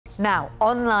Now,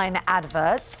 online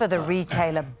adverts for the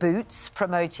retailer Boots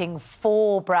promoting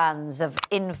 4 brands of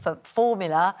infant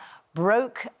formula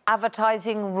broke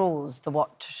advertising rules, the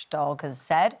watchdog has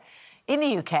said. In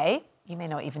the UK, you may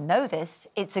not even know this,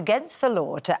 it's against the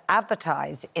law to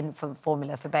advertise infant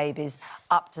formula for babies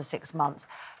up to 6 months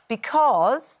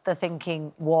because the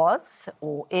thinking was,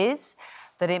 or is,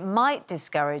 that it might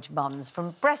discourage mums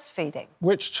from breastfeeding.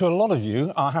 Which, to a lot of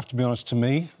you, I have to be honest, to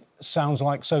me, sounds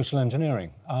like social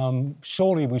engineering.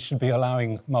 Surely we should be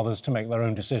allowing mothers to make their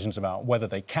own decisions about whether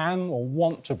they can or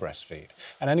want to breastfeed.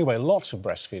 And anyway, lots of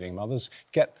breastfeeding mothers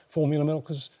get formula milk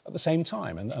at the same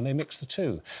time, and they mix the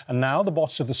two. And now the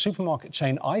boss of the supermarket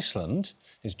chain Iceland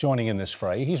is joining in this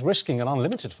fray. He's risking an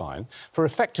unlimited fine for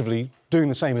effectively doing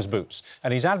the same as Boots.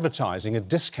 And he's advertising a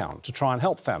discount to try and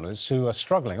help families who are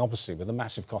struggling, obviously, with the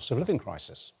massive cost of living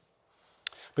crisis.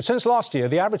 But since last year,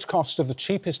 the average cost of the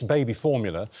cheapest baby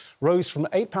formula rose from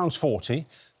 £8.40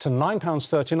 to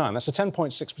 £9.39. That's a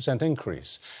 10.6%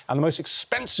 increase. And the most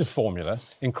expensive formula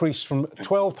increased from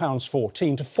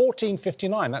 £12.14 to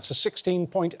 £14.59. That's a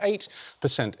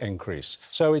 16.8% increase.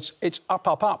 So it's up,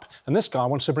 up, up. And this guy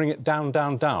wants to bring it down,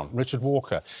 down, down. Richard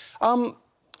Walker.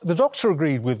 The doctor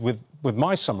agreed with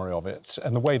my summary of it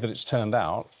and the way that it's turned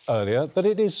out earlier, that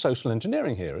it is social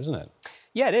engineering here, isn't it?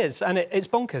 Yeah, it is, and it's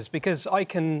bonkers because I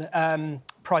can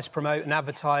price promote and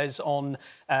advertise on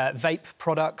vape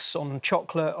products, on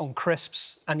chocolate, on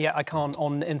crisps, and yet I can't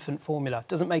on infant formula.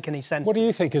 Doesn't make any sense. What do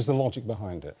you think is the logic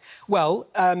behind it? Well,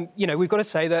 you know, we've got to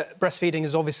say that breastfeeding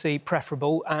is obviously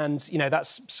preferable, and you know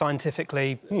that's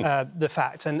scientifically the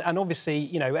fact. And obviously,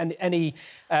 you know, any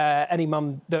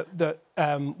mum that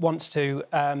wants to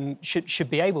should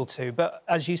be able to. But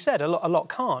as you said, a lot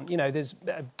can't. You know, there's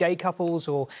gay couples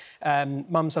or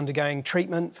mums undergoing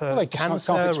treatment for they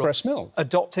cancer, can't express milk,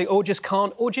 adopting, or just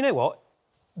can't. Or do you know what?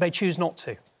 They choose not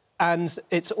to. And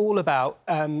it's all about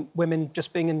women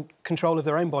just being in control of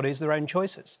their own bodies, their own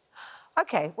choices.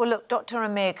 OK, well, look, Dr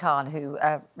Amir Khan, who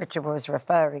Richard was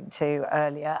referring to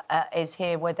earlier, is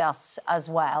here with us as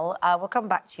well. We'll come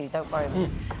back to you, don't worry.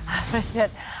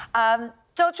 Richard.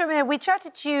 Dr Amir, we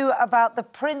chatted to you about the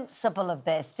principle of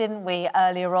this, didn't we,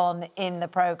 earlier on in the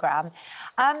programme.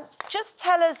 Just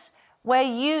tell us where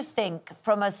you think,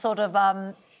 from a sort of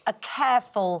a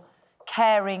careful,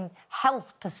 caring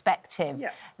health perspective,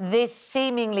 this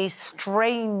seemingly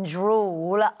strange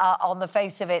rule, on the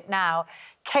face of it now,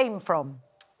 came from.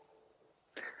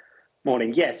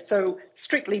 Morning. Yes. So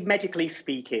strictly medically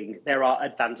speaking, there are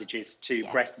advantages to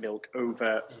breast milk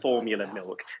over formula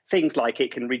milk. Things like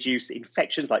it can reduce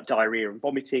infections like diarrhea and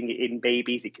vomiting in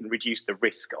babies. It can reduce the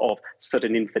risk of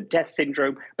sudden infant death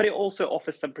syndrome, but it also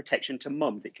offers some protection to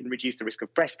mums. It can reduce the risk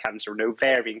of breast cancer and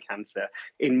ovarian cancer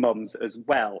in mums as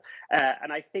well.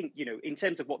 And I think, you know, in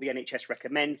terms of what the NHS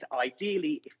recommends,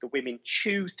 ideally, if the women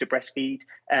choose to breastfeed,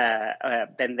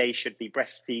 then they should be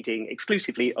breastfeeding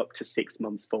exclusively up to 6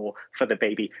 months for the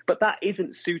baby. But that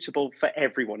isn't suitable for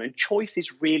everyone, and choice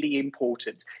is really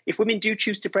important. If women do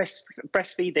choose to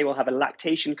breastfeed, they will have a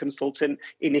lactation consultant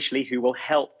initially who will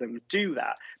help them do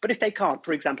that. But if they can't,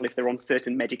 for example, if they're on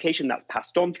certain medication that's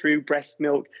passed on through breast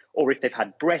milk, or if they've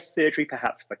had breast surgery,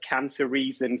 perhaps for cancer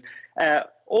reasons,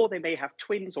 or they may have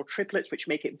twins or triplets, which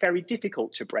make it very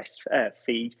difficult to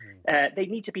breastfeed, they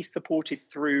need to be supported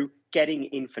through getting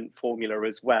infant formula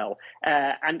as well.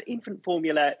 And infant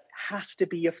formula has to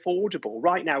be affordable.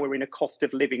 Right now, we're in a cost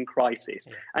of living crisis.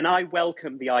 And I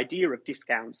welcome the idea of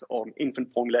discounts on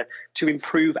infant formula to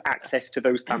improve access to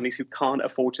those families who can't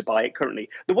afford to buy it currently.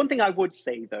 The one thing I would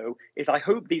say, though, is I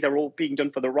hope these are all being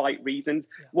done for the right reasons.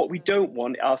 What we don't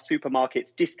want are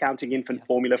supermarkets discounting infant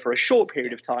formula for a short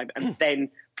period of time and then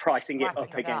pricing it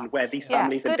up again, where these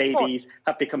families and babies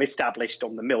have become established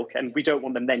on the milk, and we don't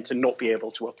want them then to not be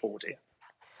able to afford it.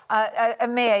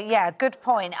 Amir, good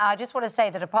point. I just want to say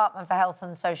the Department for Health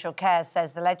and Social Care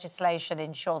says the legislation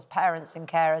ensures parents and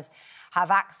carers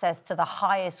have access to the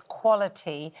highest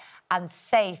quality and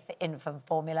safe infant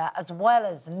formula, as well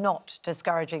as not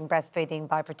discouraging breastfeeding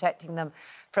by protecting them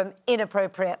from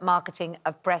inappropriate marketing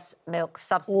of breast milk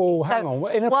substitutes. Oh, hang on.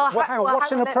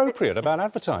 What's inappropriate about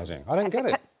advertising? I don't get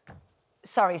it.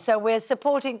 Sorry, so we're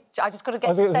supporting... I just got to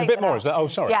get there's a bit more, is that? Oh,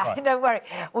 sorry. Yeah, right. Don't worry.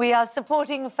 We are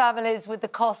supporting families with the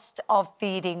cost of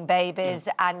feeding babies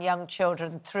and young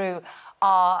children through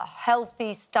our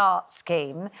Healthy Start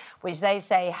scheme, which they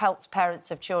say helps parents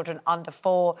of children under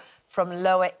 4 from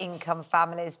lower-income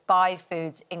families buy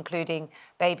foods, including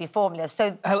baby formula. So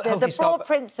the broad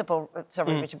principle...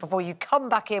 Sorry, Richard, before you come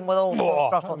back in with all the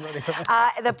throttle.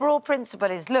 The broad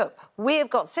principle is, look, we have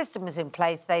got systems in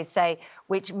place, they say,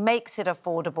 which makes it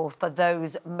affordable for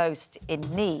those most in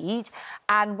need.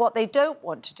 And what they don't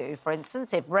want to do, for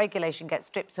instance, if regulation gets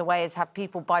stripped away, is have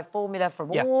people buy formula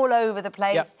from all over the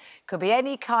place. Could be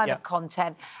any kind of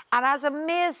content. And as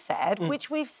Amir said, which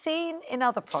we've seen in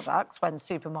other products when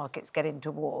supermarkets get into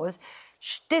wars,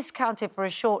 discounted for a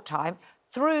short time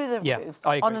through the roof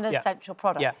on an essential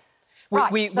product.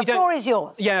 Right, the floor is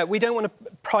yours. Yeah, we don't want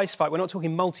to price fight. We're not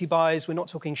talking multi-buys. We're not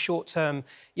talking short-term,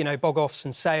 bog-offs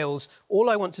and sales. All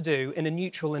I want to do in a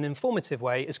neutral and informative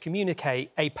way is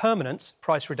communicate a permanent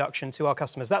price reduction to our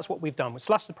customers. That's what we've done. We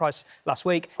slashed the price last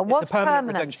week. And what's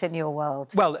permanent in your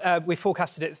world? Well, we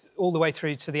forecasted it all the way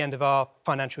through to the end of our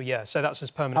financial year, so that's as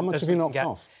permanent as How much have you knocked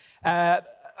off?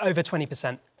 Over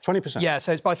 20%. 20%? Yeah,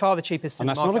 so it's by far the cheapest in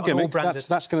the market. And that's not a gimmick,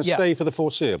 that's going to stay for the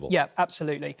foreseeable? Yeah,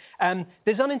 absolutely.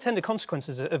 There's unintended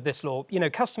consequences of this law.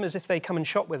 Customers, if they come and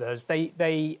shop with us,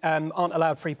 they aren't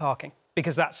allowed free parking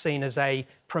because that's seen as a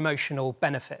promotional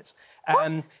benefit.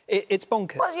 It's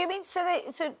bonkers. Well, you mean so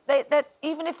they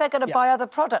even if they're going to buy other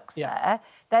products there,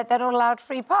 they're not allowed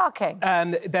free parking?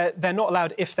 They're not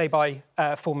allowed if they buy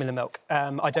formula milk.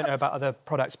 I don't know about other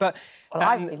products, but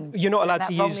you're not allowed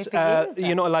to use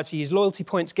you're not allowed to use loyalty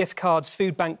points, gift cards,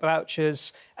 food bank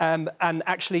vouchers, and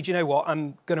actually, do you know what?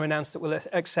 I'm going to announce that we'll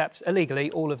accept illegally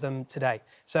all of them today.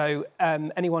 So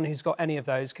anyone who's got any of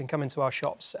those can come into our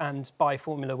shops and buy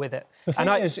formula with it. The thing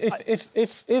is,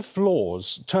 if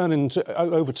laws turn into,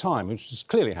 over time, which has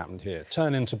clearly happened here,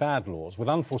 turn into bad laws with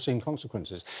unforeseen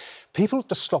consequences, people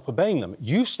just stop obeying them.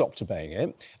 You've stopped obeying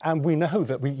it, and we know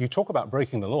that you talk about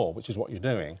breaking the law, which is what you're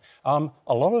doing. A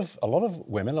lot of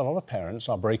women, a lot of parents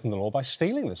are breaking the law by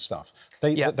stealing this stuff.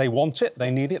 They want it,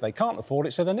 they need it, they can't afford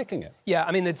it, so they're nicking it. Yeah,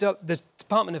 I mean, the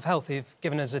Department of Health have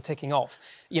given us a ticking off.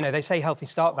 They say Healthy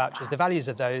Start vouchers. The values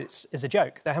of those is a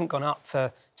joke. They haven't gone up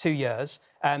for 2 years.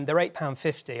 They're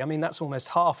 £8.50. I mean, that's almost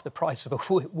half the price of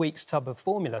a week's tub of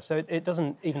formula, so it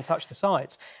doesn't even touch the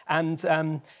sides.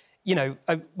 And,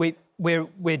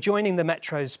 we're joining the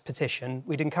Metro's petition.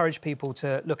 We'd encourage people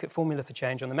to look at Formula for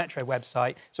Change on the Metro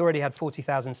website. It's already had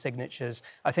 40,000 signatures.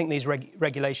 I think these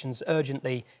regulations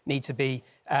urgently need to be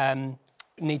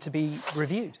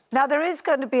reviewed. Now, there is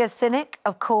going to be a cynic,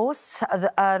 of course,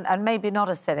 and maybe not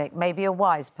a cynic, maybe a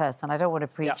wise person, I don't want to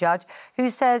prejudge, who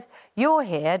says, you're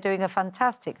here doing a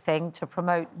fantastic thing to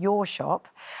promote your shop,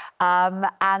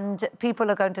 and people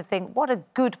are going to think, what a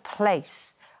good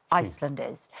place Iceland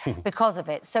is because of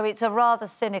it. So it's a rather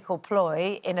cynical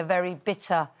ploy in a very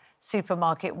bitter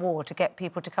supermarket war to get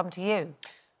people to come to you.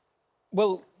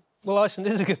 Well,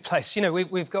 Iceland is a good place.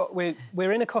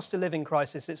 We're in a cost of living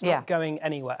crisis. It's not going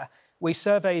anywhere. We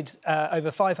surveyed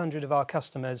over 500 of our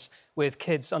customers with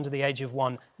kids under the age of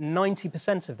 1.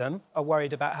 90% of them are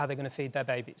worried about how they're going to feed their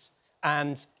babies.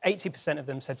 And 80% of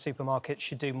them said supermarkets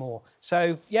should do more.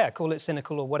 So, yeah, call it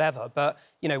cynical or whatever, but,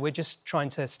 we're just trying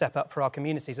to step up for our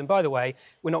communities. And by the way,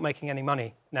 we're not making any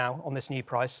money now on this new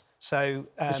price, so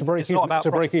it's not about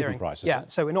break-even price, yeah,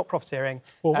 so we're not profiteering.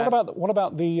 Well, what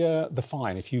about the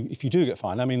fine? If you do get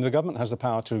fined, I mean, the government has the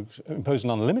power to impose an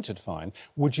unlimited fine.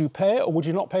 Would you pay it, or would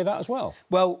you not pay that as well?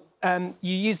 Well,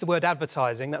 you use the word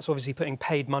advertising. That's obviously putting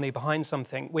paid money behind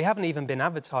something. We haven't even been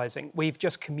advertising. We've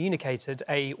just communicated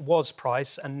a was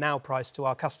price and now price to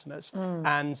our customers.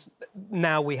 And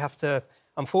now we have to,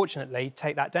 unfortunately,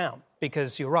 take that down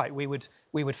because you're right, we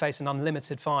would face an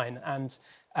unlimited fine. And,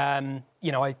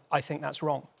 I think that's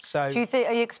wrong. So, are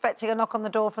you expecting a knock on the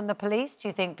door from the police? Do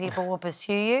you think people will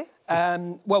pursue you?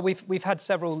 Well, we've had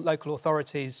several local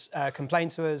authorities complain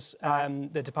to us,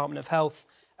 the Department of Health.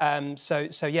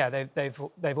 So yeah,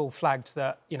 they've all flagged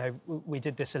that we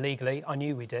did this illegally. I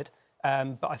knew we did,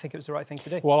 but I think it was the right thing to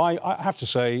do. Well, I have to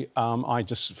say, I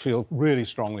just feel really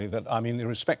strongly that, I mean,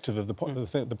 irrespective of the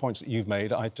points that you've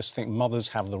made, I just think mothers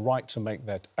have the right to make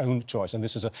their own choice, and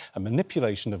this is a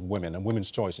manipulation of women and women's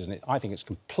choices, and I think it's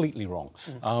completely wrong.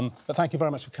 But thank you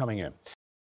very much for coming in.